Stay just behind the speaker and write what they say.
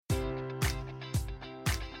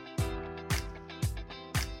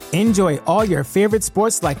Enjoy all your favorite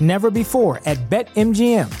sports like never before at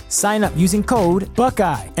BetMGM. Sign up using code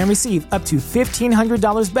Buckeye and receive up to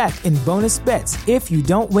 $1,500 back in bonus bets if you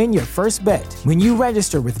don't win your first bet. When you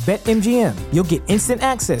register with BetMGM, you'll get instant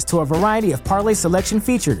access to a variety of parlay selection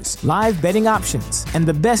features, live betting options, and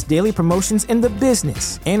the best daily promotions in the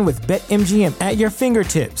business. And with BetMGM at your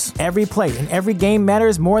fingertips, every play and every game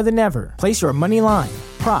matters more than ever. Place your money line,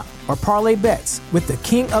 prop, or parlay bets with the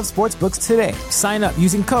king of sportsbooks today. Sign up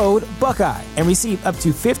using code Buckeye and receive up to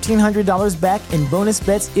 $1,500 back in bonus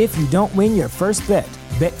bets if you don't win your first bet.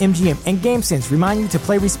 BetMGM and GameSense remind you to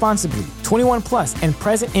play responsibly. 21 plus and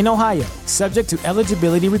present in Ohio, subject to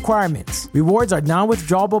eligibility requirements. Rewards are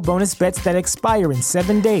non-withdrawable bonus bets that expire in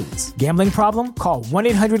 7 days. Gambling problem? Call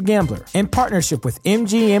 1-800-GAMBLER. In partnership with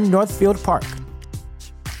MGM Northfield Park.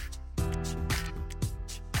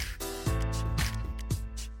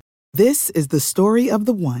 This is the story of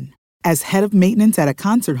the one. As head of maintenance at a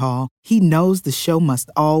concert hall, he knows the show must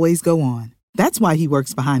always go on. That's why he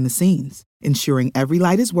works behind the scenes, ensuring every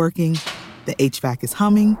light is working, the HVAC is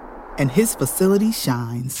humming, and his facility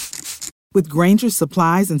shines. With Grainger's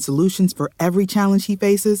supplies and solutions for every challenge he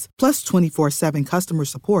faces, plus 24/7 customer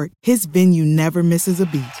support, his venue never misses a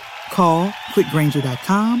beat. Call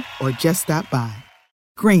quickgrainger.com or just stop by.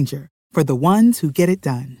 Grainger, for the ones who get it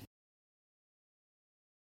done.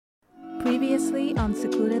 Previously on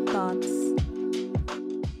Secluded Thoughts.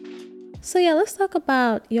 So let's talk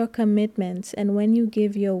about your commitments and when you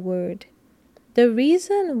give your word. The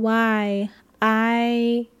reason why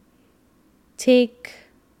I take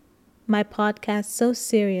my podcast so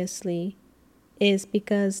seriously is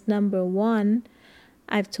because, number one,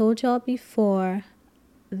 I've told y'all before,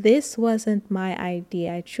 this wasn't my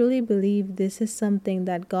idea. I truly believe this is something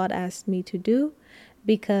that God asked me to do,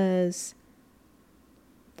 because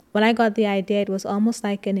when I got the idea, it was almost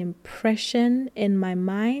like an impression in my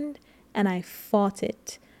mind, and I fought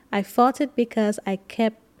it. I fought it because I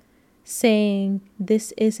kept saying,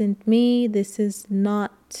 this isn't me. This is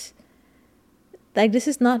not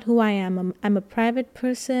who I am. I'm a private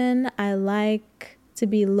person. I like to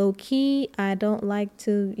be low key. I don't like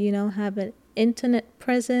to, have an internet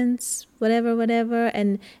presence, whatever.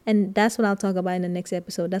 And that's what I'll talk about in the next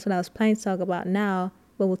episode. That's what I was planning to talk about now,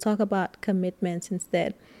 but we'll talk about commitments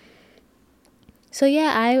instead. So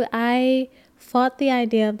I fought the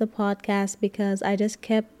idea of the podcast because I just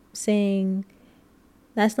kept saying,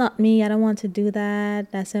 that's not me. I don't want to do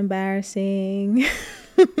that. That's embarrassing.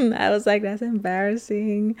 I was like, that's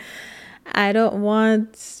embarrassing. I don't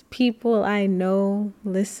want people I know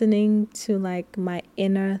listening to like my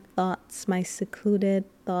inner thoughts, my secluded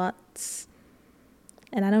thoughts.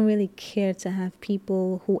 And I don't really care to have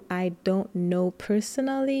people who I don't know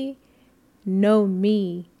personally know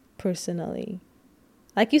me personally.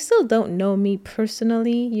 Like, you still don't know me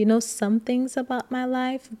personally. You know some things about my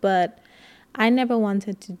life, but I never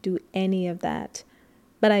wanted to do any of that.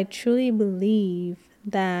 But I truly believe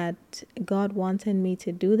that God wanted me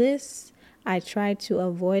to do this. I tried to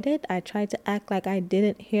avoid it. I tried to act like I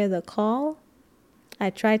didn't hear the call. I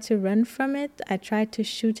tried to run from it. I tried to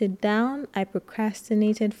shoot it down. I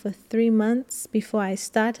procrastinated for 3 months before I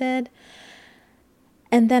started.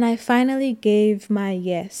 And then I finally gave my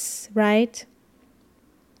yes, right?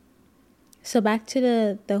 So back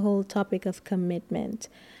to the whole topic of commitment.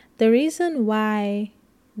 The reason why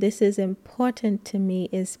this is important to me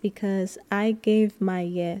is because I gave my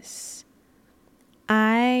yes.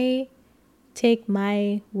 I take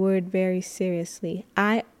my word very seriously.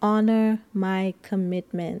 I honor my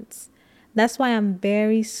commitments. That's why I'm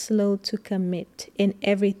very slow to commit in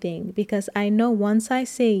everything, because I know once I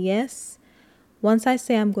say yes, once I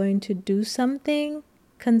say I'm going to do something,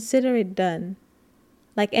 consider it done.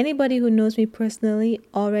 Like, anybody who knows me personally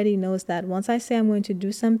already knows that once I say I'm going to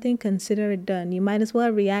do something, consider it done. You might as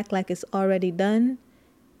well react like it's already done,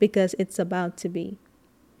 because it's about to be.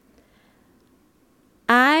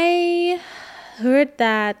 I heard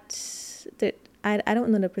that I don't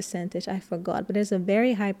know the percentage, I forgot, but there's a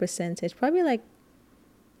very high percentage, probably like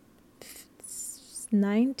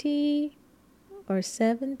 90 or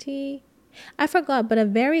 70. I forgot, but a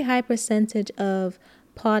very high percentage of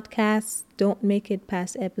podcasts don't make it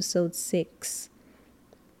past episode 6.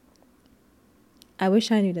 I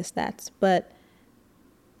wish I knew the stats, but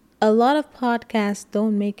a lot of podcasts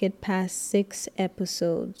don't make it past 6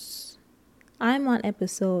 episodes. I'm on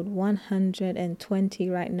episode 120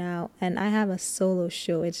 right now, and I have a solo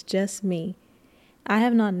show. It's just me. I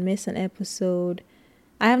have not missed an episode.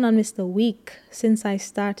 I have not missed a week since I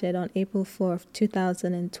started on April 4th,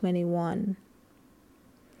 2021.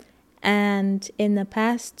 And in the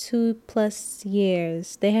past 2+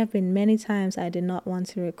 years, there have been many times I did not want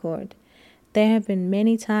to record. There have been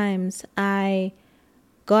many times I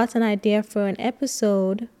got an idea for an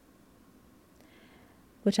episode,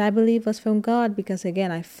 which I believe was from God, because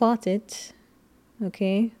again, I fought it.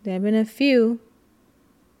 Okay, there have been a few.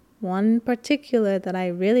 One in particular that I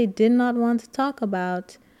really did not want to talk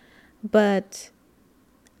about, but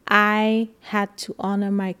I had to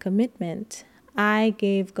honor my commitment. I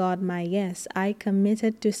gave God my yes. I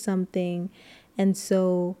committed to something. And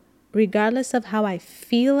so, regardless of how I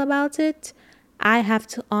feel about it, I have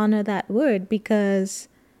to honor that word because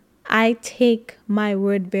I take my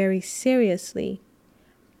word very seriously.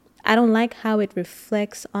 I don't like how it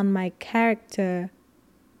reflects on my character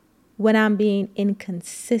when I'm being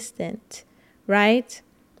inconsistent, right?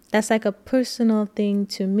 That's like a personal thing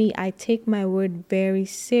to me. I take my word very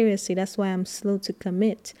seriously. That's why I'm slow to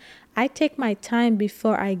commit. I take my time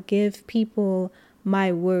before I give people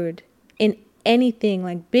my word in anything,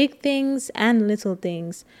 like big things and little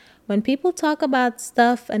things. When people talk about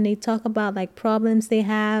stuff and they talk about like problems they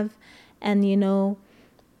have and,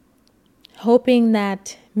 hoping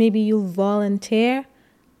that maybe you'll volunteer,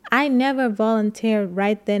 I never volunteer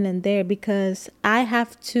right then and there because I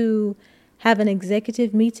have to have an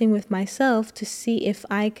executive meeting with myself to see if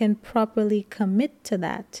I can properly commit to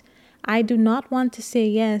that. I do not want to say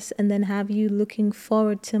yes and then have you looking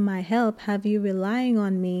forward to my help, have you relying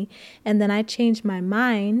on me, and then I change my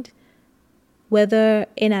mind, whether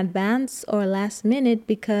in advance or last minute,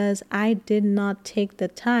 because I did not take the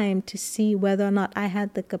time to see whether or not I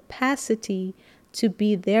had the capacity to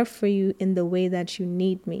be there for you in the way that you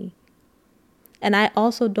need me. And I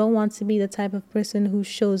also don't want to be the type of person who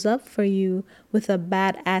shows up for you with a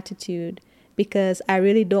bad attitude because I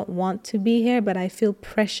really don't want to be here, but I feel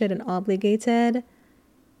pressured and obligated.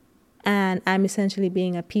 And I'm essentially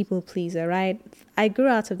being a people pleaser, right? I grew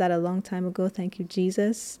out of that a long time ago. Thank you,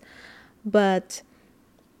 Jesus. But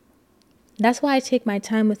that's why I take my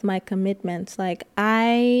time with my commitments. Like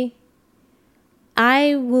I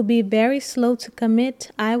will be very slow to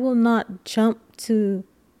commit. I will not jump to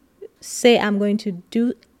say I'm going to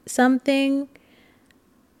do something,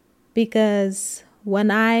 because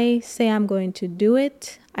when I say I'm going to do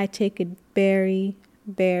it, I take it very,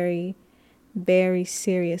 very, very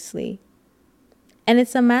seriously. And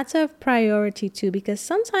it's a matter of priority too, because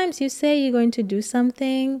sometimes you say you're going to do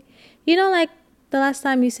something, like the last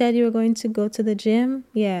time you said you were going to go to the gym.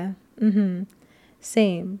 Yeah.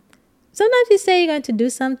 Same. Sometimes you say you're going to do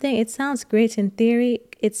something. It sounds great in theory.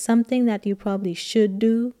 It's something that you probably should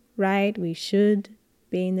do, right? We should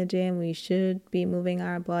be in the gym. We should be moving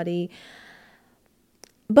our body.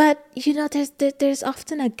 But, there's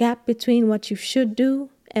often a gap between what you should do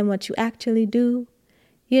and what you actually do.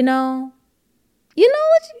 Let's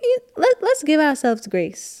give ourselves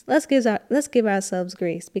grace. Let's give ourselves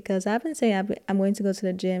grace, because I've been saying I'm going to go to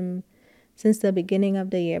the gym since the beginning of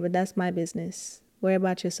the year, but that's my business. Worry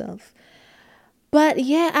about yourself. But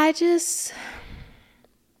yeah,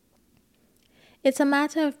 it's a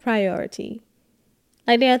matter of priority.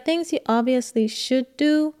 Like, there are things you obviously should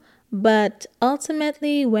do, but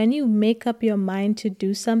ultimately, when you make up your mind to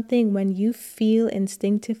do something, when you feel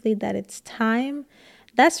instinctively that it's time,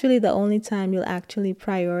 that's really the only time you'll actually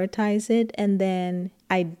prioritize it and then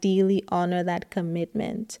ideally honor that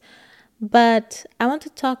commitment. But I want to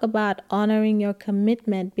talk about honoring your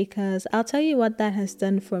commitment, because I'll tell you what that has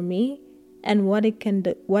done for me and what it can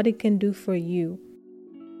do for you.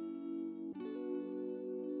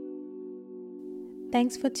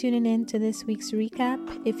 Thanks for tuning in to this week's recap.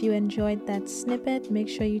 If you enjoyed that snippet, make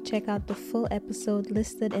sure you check out the full episode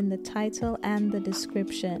listed in the title and the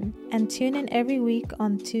description. And tune in every week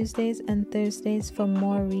on Tuesdays and Thursdays for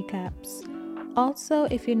more recaps. Also,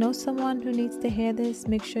 if you know someone who needs to hear this,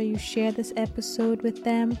 make sure you share this episode with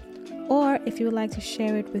them. Or if you would like to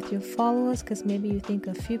share it with your followers, because maybe you think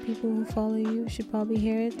a few people who follow you should probably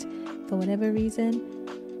hear it for whatever reason,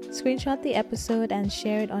 screenshot the episode and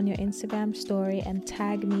share it on your Instagram story and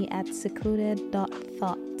tag me at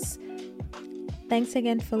secluded.thoughts. Thanks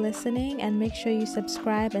again for listening, and make sure you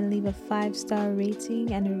subscribe and leave a 5-star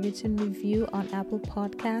rating and a written review on Apple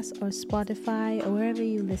Podcasts or Spotify or wherever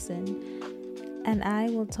you listen. And I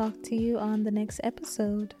will talk to you on the next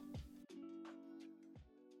episode.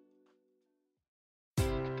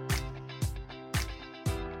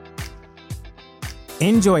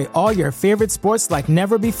 Enjoy all your favorite sports like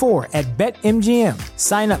never before at BetMGM.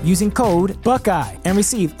 Sign up using code Buckeye and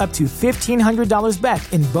receive up to $1,500 back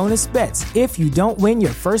in bonus bets if you don't win your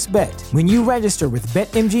first bet. When you register with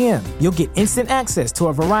BetMGM, you'll get instant access to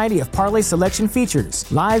a variety of parlay selection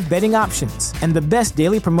features, live betting options, and the best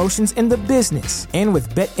daily promotions in the business. And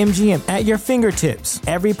with BetMGM at your fingertips,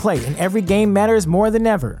 every play and every game matters more than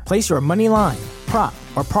ever. Place your money line, prop,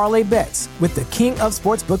 or parlay bets with the king of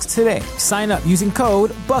sportsbooks today. Sign up using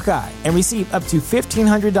code Buckeye and receive up to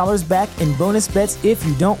 $1,500 back in bonus bets if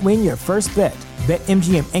you don't win your first bet.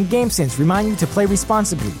 BetMGM and GameSense remind you to play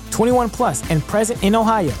responsibly. 21 plus and present in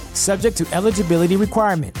Ohio, subject to eligibility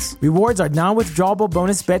requirements. Rewards are non-withdrawable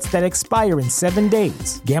bonus bets that expire in 7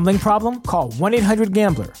 days. Gambling problem? Call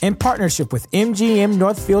 1-800-GAMBLER. In partnership with MGM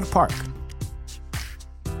Northfield Park.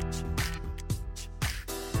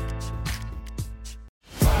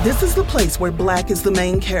 This is the place where Black is the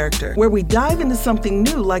main character, where we dive into something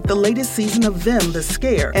new like the latest season of Them, The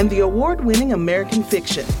Scare, and the award-winning American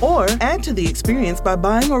Fiction. Or add to the experience by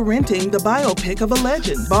buying or renting the biopic of a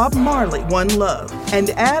legend, Bob Marley, One Love. And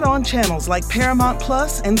add on channels like Paramount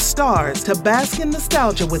Plus and Stars to bask in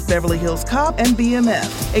nostalgia with Beverly Hills Cop and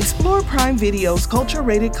BMF. Explore Prime Video's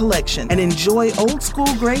culture-rated collection and enjoy old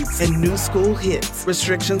school greats and new school hits.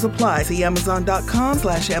 Restrictions apply. See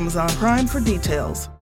Amazon.com/Amazon Prime for details.